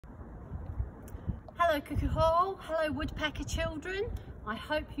Hello Cuckoo Hall, hello Woodpecker children, I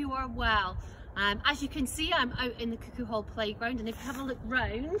hope you are well. As you can see, I'm out in the Cuckoo Hall playground, and if you have a look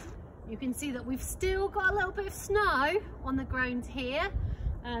round, you can see that we've still got a little bit of snow on the ground here.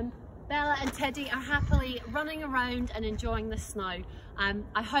 Bella and Teddy are happily running around and enjoying the snow.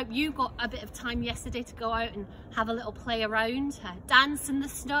 I hope you got a bit of time yesterday to go out and have a little play around, dance in the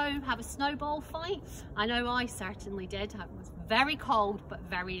snow, have a snowball fight. I know I certainly did. It was very cold but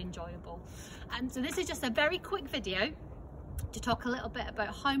very enjoyable. So this is just a very quick video to talk a little bit about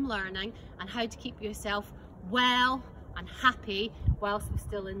home learning and how to keep yourself well and happy whilst we're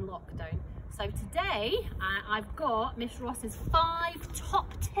still in lockdown. So today I've got Miss Ross's 5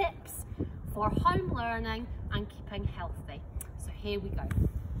 top tips for home learning and keeping healthy. So here we go.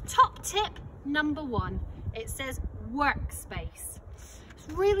 Top tip number 1, it says workspace.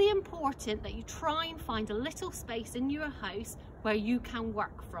 It's really important that you try and find a little space in your house where you can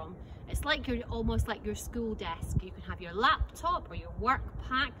work from. It's like almost like your school desk. You can have your laptop or your work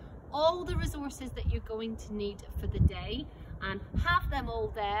pack, all the resources that you're going to need for the day, and have them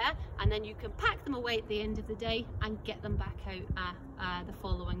all there, and then you can pack them away at the end of the day and get them back out the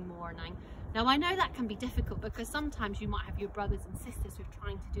following morning. Now I know that can be difficult because sometimes you might have your brothers and sisters who are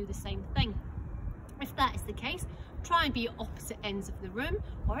trying to do the same thing. If that is the case, try and be at opposite ends of the room,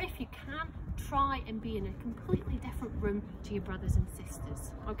 or if you can, try and be in a completely different room to your brothers and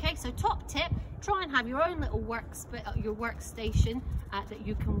sisters. Okay, so top tip, try and have your own little your workstation that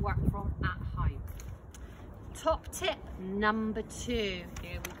you can work from at home. Top tip number 2, here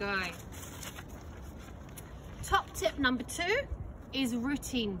we go. Top tip number 2 is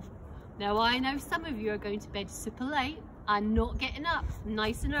routine. Now I know some of you are going to bed super late and not getting up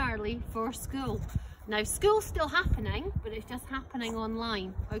nice and early for school. Now school's still happening, but it's just happening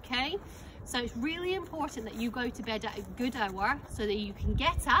online, okay? So it's really important that you go to bed at a good hour so that you can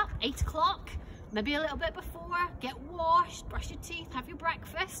get up 8 o'clock, maybe a little bit before, get washed, brush your teeth, have your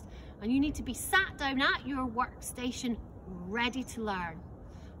breakfast, and you need to be sat down at your workstation ready to learn.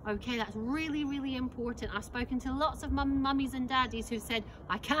 Okay, that's really, really important. I've spoken to lots of mummies and daddies who said,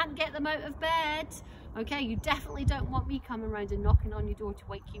 I can't get them out of bed. Okay, you definitely don't want me coming around and knocking on your door to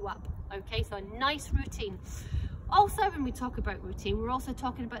wake you up. Okay, so a nice routine. Also, when we talk about routine, we're also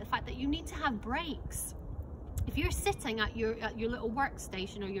talking about the fact that you need to have breaks. If you're sitting at your little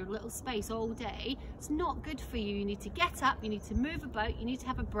workstation or your little space all day, it's not good for you. You need to get up, you need to move about, you need to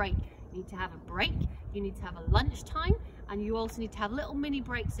have a break. You need to have a break, you need to have a lunchtime, and you also need to have little mini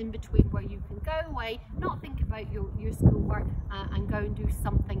breaks in between where you can go away, not think about your schoolwork, and go and do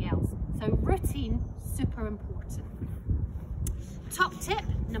something else. So routine, super important. Top tip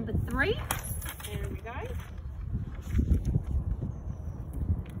number 3, here we go.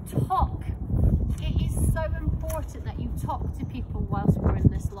 Talk. It is so important that you talk to people whilst we're in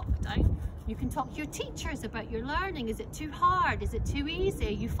this lockdown. You can talk to your teachers about your learning. Is it too hard? Is it too easy?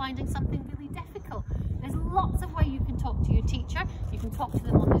 Are you finding something really difficult? There's lots of ways you can talk to your teacher. You can talk to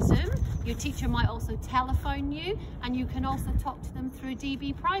them on the Zoom. Your teacher might also telephone you, and you can also talk to them through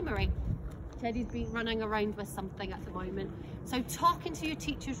DB Primary. Teddy's been running around with something at the moment. So talking to your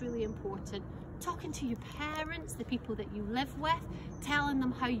teacher is really important. Talking to your parents, the people that you live with, telling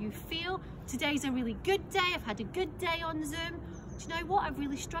them how you feel. Today's a really good day, I've had a good day on Zoom. Do you know what, I've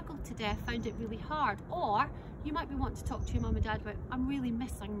really struggled today, I found it really hard. Or you might be wanting to talk to your mum and dad about, I'm really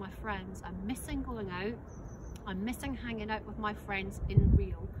missing my friends, I'm missing going out, I'm missing hanging out with my friends in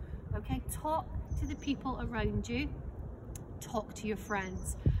real. Okay, talk to the people around you, talk to your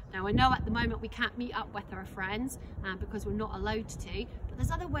friends. Now I know at the moment we can't meet up with our friends because we're not allowed to, but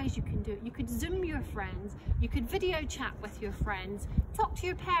there's other ways you can do it. You could Zoom your friends, you could video chat with your friends, talk to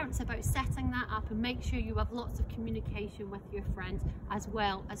your parents about setting that up, and make sure you have lots of communication with your friends as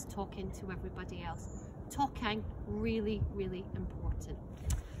well as talking to everybody else. Talking, really, really important.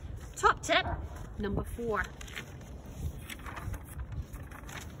 Top tip number 4.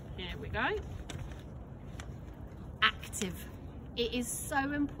 Here we go. Active. It is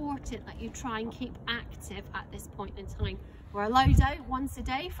so important that you try and keep active at this point in time. We're allowed out once a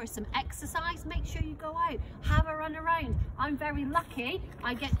day for some exercise. Make sure you go out, have a run around. I'm very lucky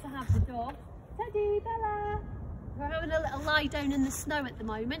I get to have the dog. Teddy, Bella. We're having a little lie down in the snow at the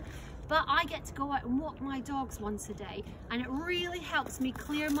moment, but I get to go out and walk my dogs once a day, and it really helps me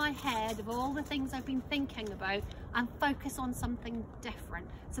clear my head of all the things I've been thinking about and focus on something different.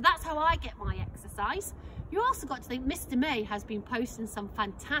 So that's how I get my exercise. You also got to think Mr. May has been posting some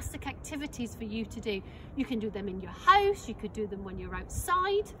fantastic activities for you to do. You can do them in your house, you could do them when you're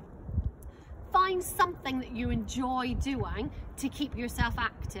outside. Find something that you enjoy doing to keep yourself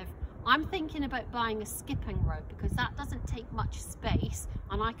active. I'm thinking about buying a skipping rope because that doesn't take much space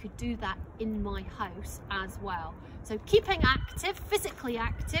and I could do that in my house as well. So keeping active, physically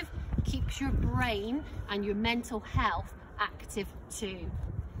active, keeps your brain and your mental health active too.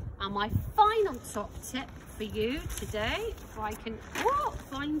 And my final top tip for you today, if I can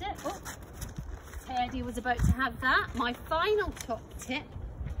find it. Oh, Teddy was about to have that. My final top tip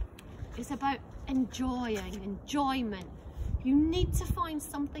is about enjoyment. You need to find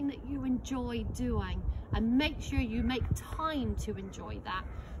something that you enjoy doing and make sure you make time to enjoy that.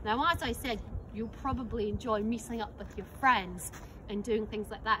 Now, as I said, you'll probably enjoy meeting up with your friends and doing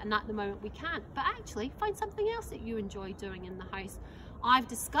things like that, and at the moment we can't, but actually find something else that you enjoy doing in the house. I've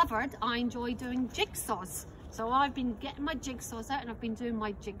discovered I enjoy doing jigsaws, so I've been getting my jigsaws out and I've been doing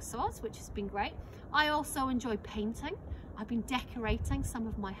my jigsaws, which has been great. I also enjoy painting. I've been decorating some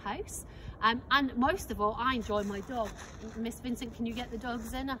of my house, and most of all I enjoy my dog. Miss Vincent, can you get the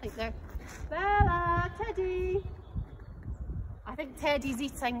dogs in? I think they're Bella, Teddy. I think Teddy's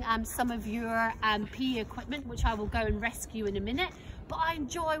eating some of your PE equipment, which I will go and rescue in a minute. But I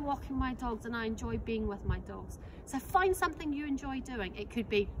enjoy walking my dogs and I enjoy being with my dogs. So find something you enjoy doing. It could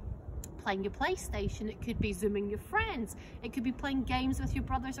be playing your PlayStation, it could be Zooming your friends, it could be playing games with your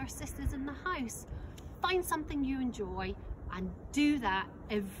brothers or sisters in the house. Find something you enjoy and do that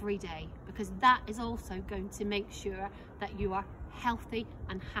every day, because that is also going to make sure that you are healthy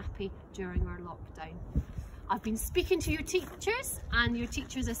and happy during our lockdown. I've been speaking to your teachers and your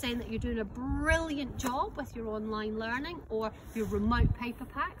teachers are saying that you're doing a brilliant job with your online learning or your remote paper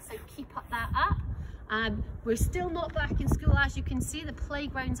pack, so keep that up. We're still not back in school, as you can see, the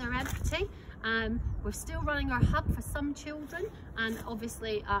playgrounds are empty. We're still running our hub for some children, and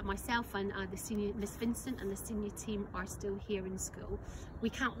obviously myself and the senior Miss Vincent and the senior team are still here in school. We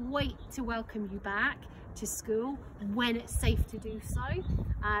can't wait to welcome you back to school when it's safe to do so.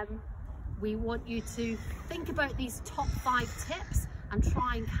 We want you to think about these top 5 tips and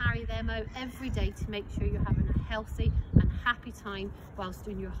try and carry them out every day to make sure you're having a healthy and happy time whilst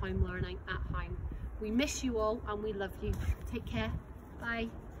doing your home learning at home. We miss you all and we love you. Take care. Bye.